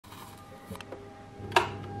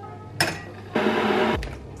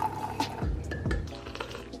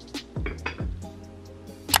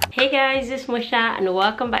Hey guys, it's Musha and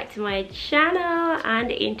welcome back to my channel.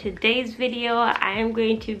 And in today's video I am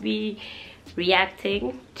going to be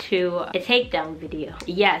reacting to a takedown video.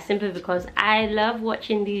 Yeah, simply because I love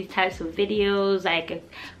watching these types of videos, like a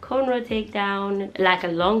cornrow takedown, like a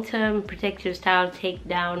long-term protective style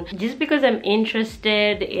takedown. Just because I'm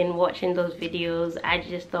interested in watching those videos, I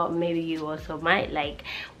just thought maybe you also might like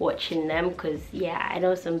watching them, because yeah, I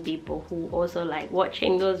know some people who also like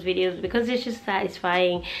watching those videos because it's just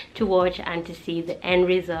satisfying to watch and to see the end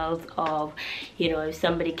result of, you know, if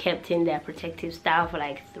somebody kept in their protective style for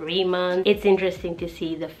like 3 months. It's interesting to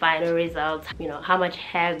see the final results, you know, how much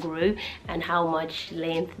hair grew and how much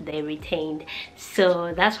length they retained.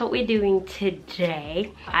 So that's what we're doing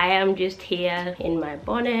today. I am just here in my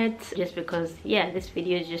bonnet just because, yeah, this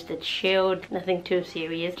video is just a chilled, nothing too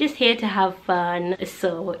serious, just here to have fun.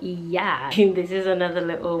 So yeah, this is another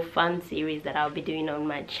little fun series that I'll be doing on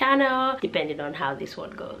my channel, depending on how this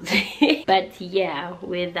one goes. But yeah,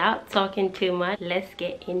 without talking too much, let's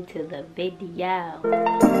get into the video.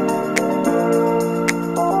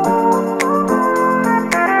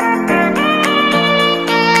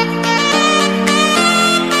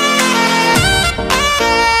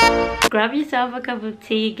 Grab yourself a cup of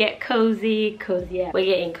tea, get cozy, cause yeah, we're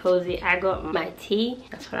getting cozy. I got my tea,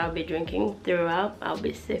 that's what I'll be drinking throughout. I'll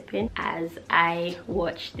be sipping as I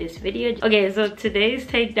watch this video. Okay, so today's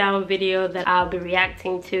takedown video that I'll be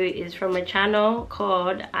reacting to is from a channel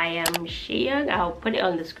called I Am Shia. I'll put it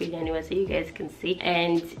on the screen anyway so you guys can see.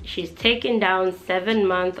 And she's taking down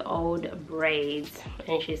 7-month-old braids,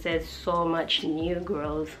 and she says so much new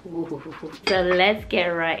growth. Ooh. So let's get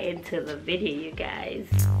right into the video, you guys.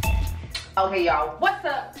 Okay, y'all, what's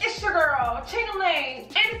up? It's your girl, Channel Lane,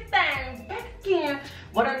 and it's back again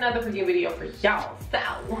with another freaking video for y'all.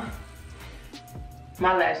 So,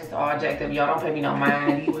 my lashes are all jacked up. Y'all don't pay me no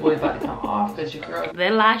mind. These boys about to come off because your girl. The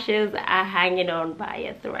lashes are hanging on by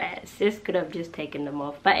a thread. Sis could have just taken them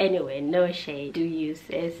off. But anyway, no shade. Do you,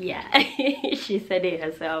 sis? Yeah, she said it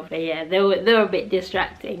herself. But yeah, they were a bit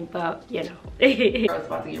distracting, but you know. Girl's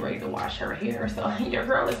about to get ready to wash her hair, so your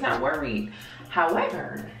girl is not worried.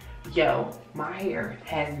 However, yo, my hair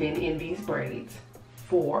has been in these braids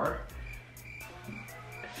for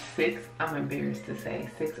I'm embarrassed to say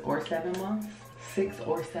 6 or 7 months. 6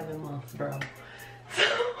 or 7 months, bro. So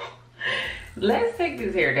let's take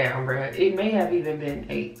this hair down, bro. It may have even been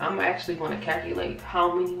 8. I'm actually going to calculate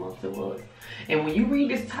how many months it was. And when you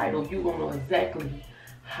read this title, you're going to know exactly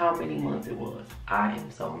how many months it was. I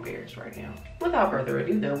am so embarrassed right now. Without further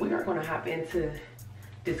ado, though, we are going to hop into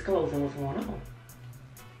disclosing what's going on.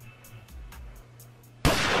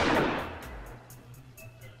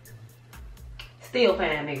 Still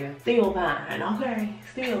fine, nigga. Still fine, okay?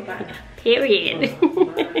 Still fine. Period.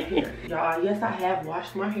 Y'all, yes, I have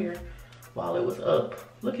washed my hair while it was up.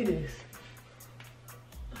 Look at this.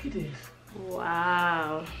 Look at this.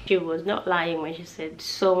 Wow, she was not lying when she said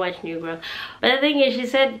so much new growth. But the thing is, she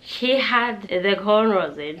said she had the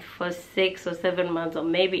cornrows in for 6 or 7 months, or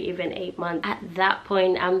maybe even 8 months. At that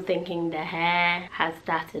point, I'm thinking the hair has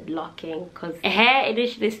started locking, because hair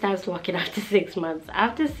initially starts locking after 6 months.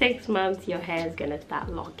 After 6 months, your hair is gonna start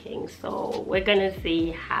locking. So we're gonna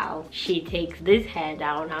see how she takes this hair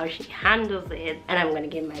down, how she handles it, and I'm gonna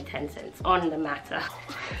give my 10 cents on the matter.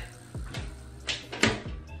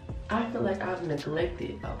 I feel like I've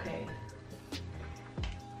neglected, okay?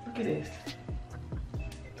 Look at this.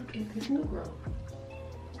 Look at this new growth.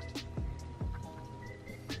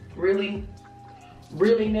 Really?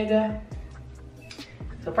 Really, nigga?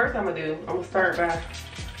 So first I'm gonna do, I'm gonna start by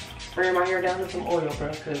spraying my hair down with some oil,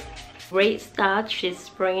 bro, cause great start. She's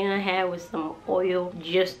spraying her hair with some oil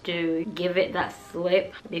just to give it that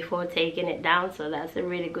slip before taking it down. So that's a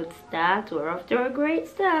really good start. We're off to a great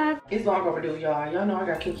start. It's long overdue, y'all. Y'all know I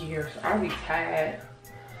got kinky hair, so I'll be tired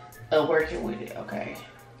of working with it, okay?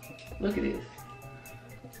 Look at this.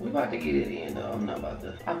 We about to get it in, though. I'm not about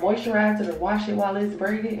to. I moisturize it and wash it while it's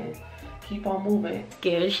braided and keep on moving.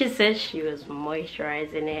 Good. She said she was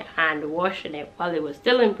moisturizing it and washing it while it was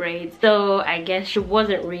still in braids. So I guess she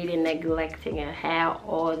wasn't really neglecting her hair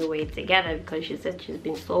all the way together, because she said she's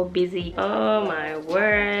been so busy. Oh my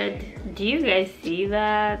word. Do you guys see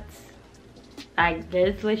that? Like,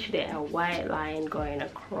 there's literally a white line going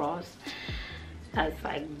across. That's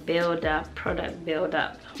like build up, product build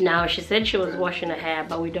up. Now she said she was washing her hair,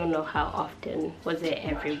 but we don't know how often. Was it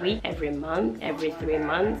every week, every month, every 3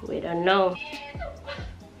 months? We don't know.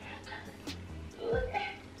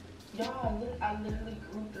 Y'all, look, I literally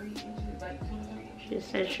grew 3 inches, like 2 or 3 inches. She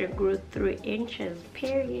said she grew 3 inches,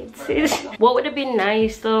 period, sis. What would have been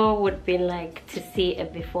nice though would have been like to see a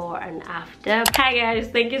before and after. Hi guys,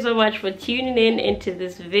 thank you so much for tuning in into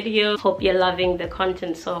this video. Hope you're loving the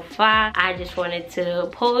content so far. I just wanted to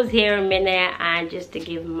pause here a minute and just to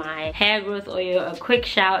give my hair growth oil a quick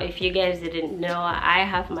shout. If you guys didn't know, I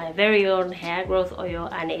have my very own hair growth oil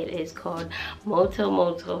and it is called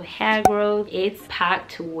Moto hair growth. It's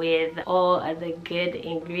packed with all of the good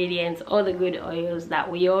ingredients, all the good oils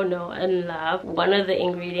that we all know and love. One of the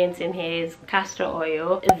ingredients in here is castor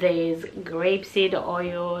oil, there's grapeseed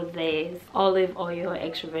oil, there's olive oil,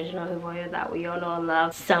 extra virgin olive oil that we all know and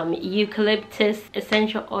love, some eucalyptus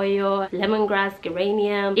essential oil, lemongrass,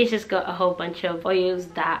 geranium. It's just got a whole bunch of oils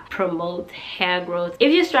that promote hair growth.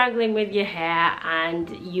 If you're struggling with your hair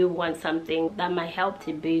and you want something that might help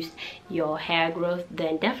to boost your hair growth,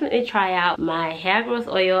 then definitely try out my hair growth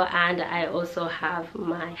oil. And I also have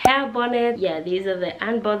my hair bonnet. Yeah, these are the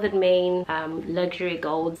Unbothered Mane luxury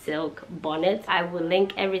gold silk bonnets. I will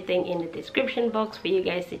link everything in the description box for you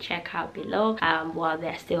guys to check out below. While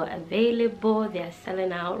they're still available, they're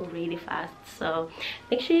selling out really fast, so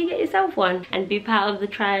make sure you get yourself one and be part of the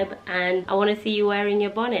tribe. And I want to see you wearing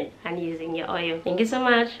your bonnet and using your oil. Thank you so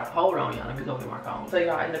much. Hold on, y'all, let me go get my comb. So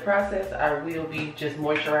y'all, in the process, I will be just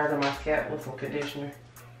moisturizing my scalp with some conditioner,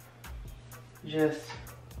 just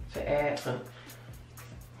to add some,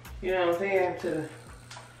 you know what I'm saying, to the...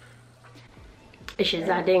 She's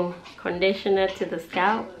adding conditioner to the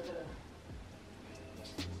scalp.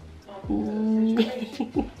 I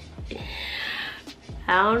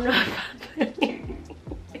don't know about that.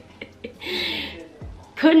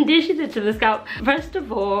 Conditioner to the scalp. First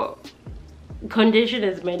of all, conditioner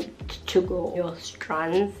is meant to go on your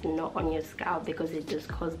strands, not on your scalp, because it just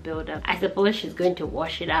causes buildup. I suppose she's going to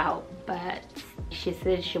wash it out, but she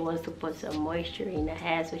said she wants to put some moisture in her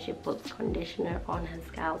hair, so she puts conditioner on her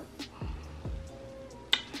scalp.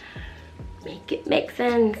 Make it make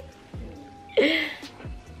sense.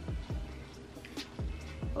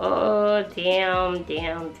 Oh, damn.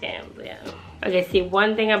 Okay, see,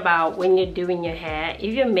 one thing about when you're doing your hair,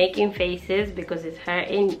 if you're making faces because it's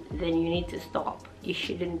hurting, then you need to stop. You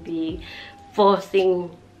shouldn't be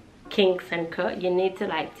forcing kinks and cut. You need to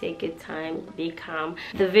like take your time, be calm.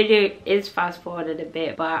 The video is fast forwarded a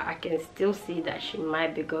bit, but I can still see that she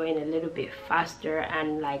might be going a little bit faster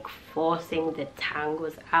and like forcing the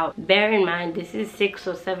tangles out. Bear in mind, this is 6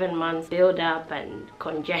 or 7 months build up and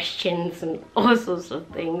congestions and all sorts of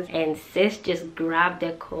things, and sis just grabbed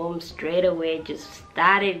the comb straight away, just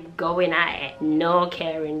started going at it, no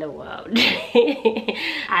care in the world.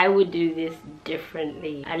 I would do this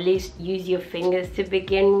differently. At least use your fingers to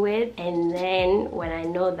begin with, and then when I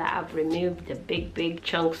know that I've removed the big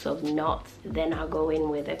chunks of knots, then I'll go in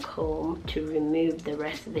with a comb to remove the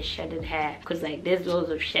rest of the shedded hair, because like there's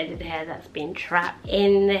loads of shedded hair that's been trapped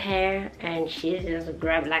in the hair, and she's just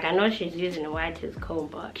grabbed, like I know she's using a white tooth comb,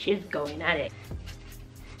 but she's going at it.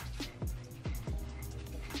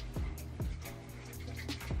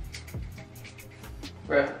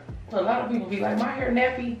 Bruh, a lot of people be like, my hair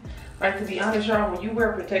nappy. Like, to be honest, y'all, when you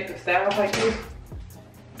wear protective styles like this,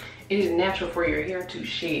 it is natural for your hair to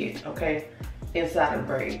shed, okay, inside of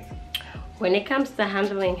braids. When it comes to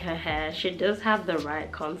handling her hair, she does have the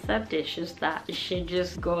right concept. It's just that she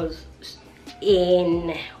just goes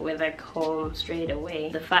in with a comb straight away.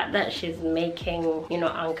 The fact that she's making, you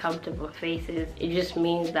know, uncomfortable faces, it just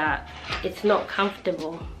means that it's not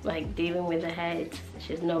comfortable, like dealing with the hair.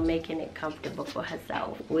 She's not making it comfortable for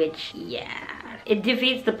herself, which, yeah, it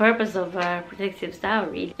defeats the purpose of a protective style,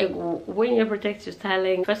 really. When you're protective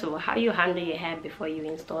styling, first of all, how you handle your hair before you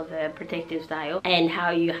install the protective style, and how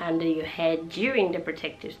you handle your hair during the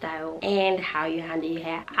protective style, and how you handle your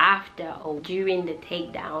hair after or during the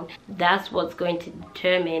takedown, that's what's going to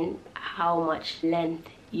determine how much length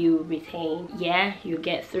you retain. Yeah, you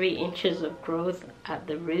get 3 inches of growth at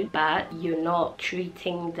the root, but you're not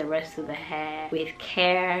treating the rest of the hair with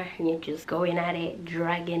care, and you're just going at it,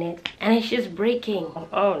 dragging it, and it's just breaking.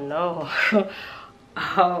 Oh no.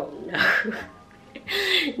 Oh no.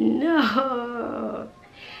 No.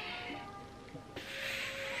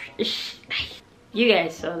 You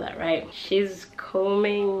guys saw that, right? She's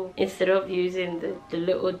combing, instead of using the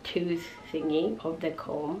little tooth thingy of the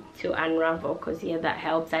comb to unravel, because yeah, that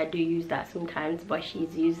helps. I do use that sometimes, but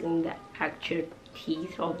she's using the actual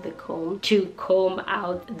teeth of the comb to comb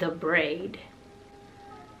out the braid.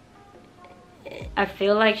 I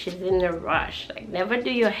feel like she's in a rush. Like, never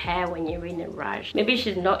do your hair when you're in a rush. Maybe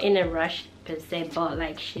she's not in a rush per se, but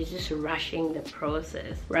like she's just rushing the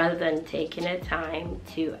process rather than taking her time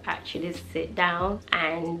to actually sit down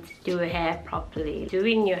and do her hair properly.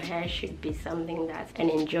 Doing your hair should be something that's an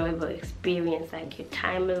enjoyable experience, like your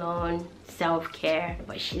time alone, self-care.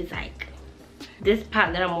 But she's like, this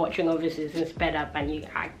part that I'm watching obviously isn't sped up, and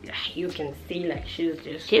you can see like she's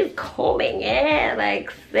combing it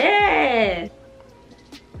like this.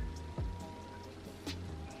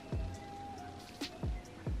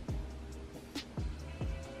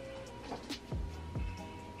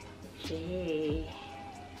 Gee.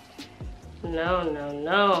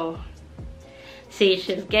 No. See,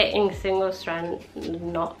 she's getting single strand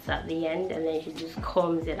knots at the end, and then she just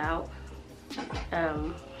combs it out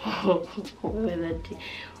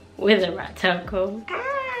with a rat tail comb.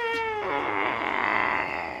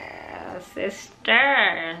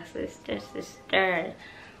 Sister.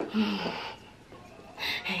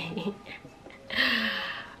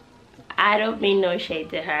 I don't mean no shade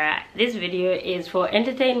to her. This video is for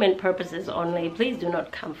entertainment purposes only. Please do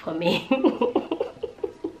not come for me.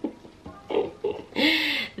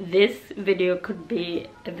 This video could be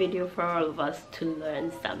a video for all of us to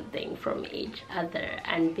learn something from each other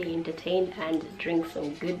and be entertained and drink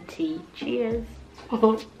some good tea. Cheers.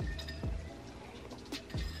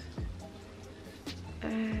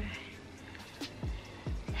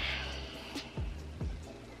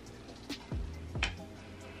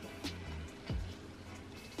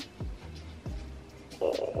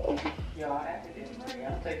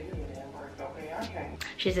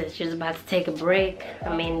 She said she's about to take a break.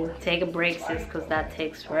 I mean, take a break, sis, because that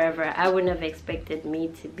takes forever. I wouldn't have expected me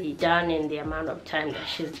to be done in the amount of time that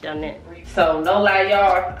she's done it. So, no lie,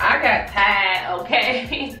 y'all, I got tired,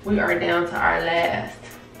 okay? We are down to our last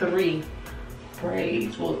 3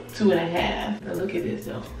 braids. Well, 2.5. Now look at this,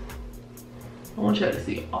 though. I want y'all to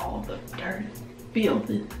see all the dirt,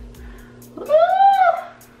 filthy. Look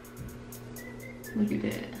at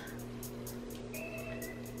that.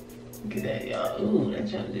 Look at that, y'all. Ooh, that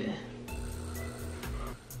junk there.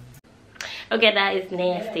 Okay, that is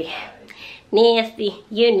nasty. Nasty.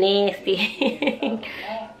 You nasty.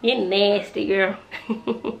 You nasty, girl.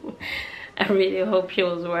 I really hope she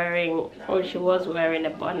was wearing a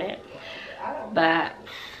bonnet. But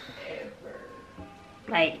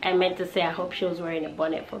like, I meant to say I hope she was wearing a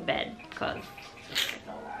bonnet for bed, because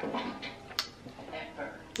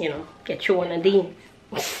you know, get you one of these.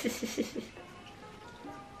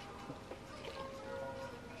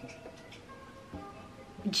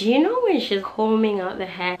 Do you know when she's combing out the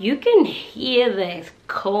hair, you can hear the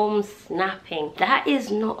comb snapping? That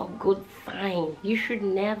is not a good sign. You should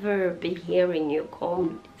never be hearing your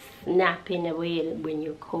comb snapping away when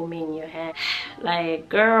you're combing your hair. Like,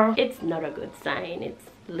 girl, it's not a good sign. It's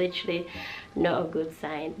literally not a good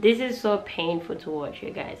sign. This is so painful to watch,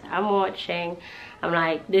 you guys. I'm watching, I'm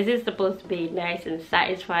like, this is supposed to be nice and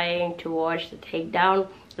satisfying to watch the takedown,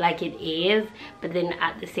 like it is, but then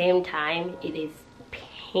at the same time it is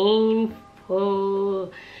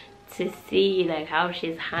painful to see like how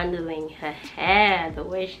she's handling her hair, the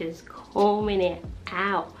way she's combing it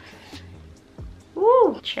out.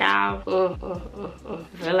 Woo, ciao. I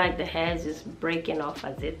feel like the hair is just breaking off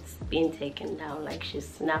as it's being taken down. Like she's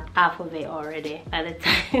snapped half of it already by the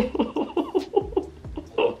time.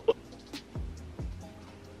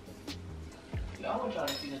 I want y'all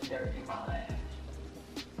to see the dirt in my lash.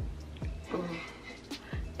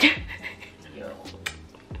 Yo,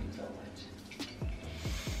 so much.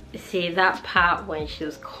 See that part when she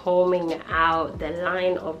was combing out the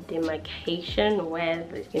line of demarcation where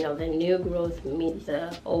the new growth meets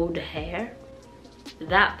the old hair?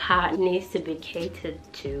 That part needs to be catered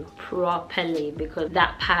to properly, because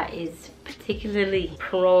that part is particularly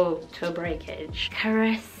prone to breakage.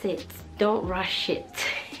 Caress it, don't rush it.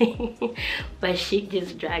 But she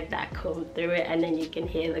just dragged that comb through it, and then you can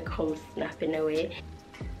hear the comb snapping away.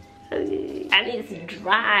 And it's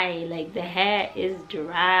dry, like the hair is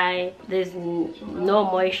dry. There's no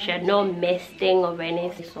moisture, no misting of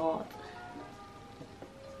any sort.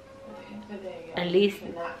 At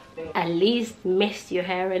least mist your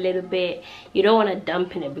hair a little bit. You don't want to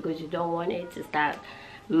dampen it because you don't want it to start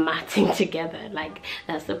matting together. Like,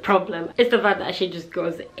 that's the problem. It's the fact that she just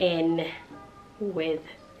goes in with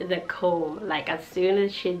the comb. Like, as soon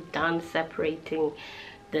as she's done separating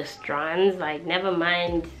the strands, like, never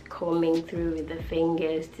mind combing through with the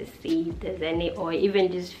fingers to see if there's any, or even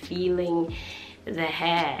just feeling the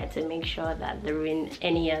hair to make sure that there aren't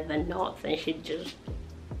any other knots, and she just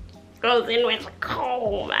goes in with a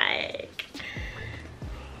comb. Like,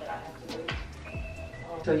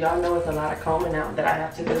 So y'all know it's a lot of combing out that I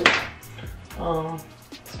have to do.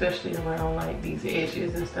 Especially around like these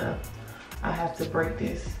edges and stuff. I have to break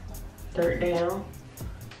this dirt down.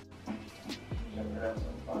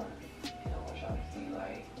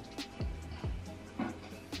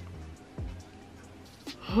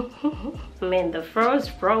 Man, the fro is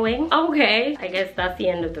throwing. Okay, I guess that's the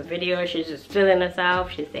end of the video. She's just filling herself.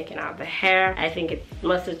 She's taking out the hair. I think it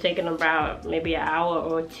must have taken about maybe an hour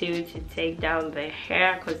or two to take down the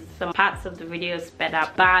hair because some parts of the video sped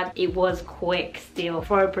up, but it was quick still.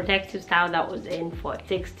 For a protective style that was in for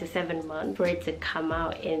 6 to 7 months, for it to come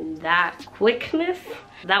out in that quickness,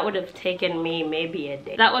 that would have taken me maybe a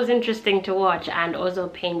day. That was interesting to watch and also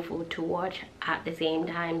painful to watch at the same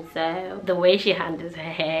time. So the way she handles her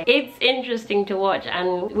hair, it's interesting to watch,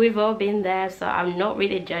 and we've all been there, so I'm not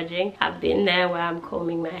really judging. I've been there where I'm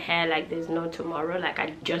combing my hair like there's no tomorrow. Like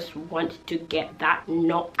I just want to get that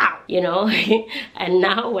knot out, you know. And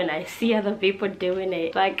now when I see other people doing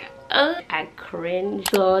it, like I cringe.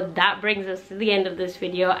 So that brings us to the end of this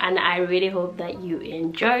video, and I really hope that you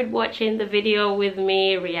enjoyed watching the video with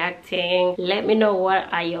me reacting. Let me know what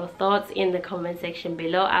are your thoughts in the comment section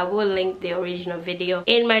below. I will link the original video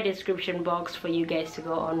in my description box for you guys to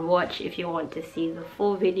go and watch if you want to see the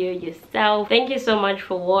full video yourself. Thank you so much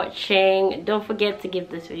for watching. Don't forget to give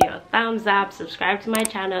this video a thumbs up, subscribe to my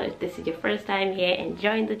channel if this is your first time here, and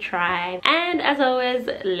join the tribe. And as always,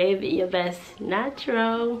 live your best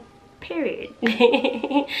natural. Period.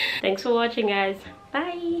 Thanks for watching, guys.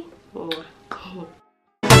 Bye.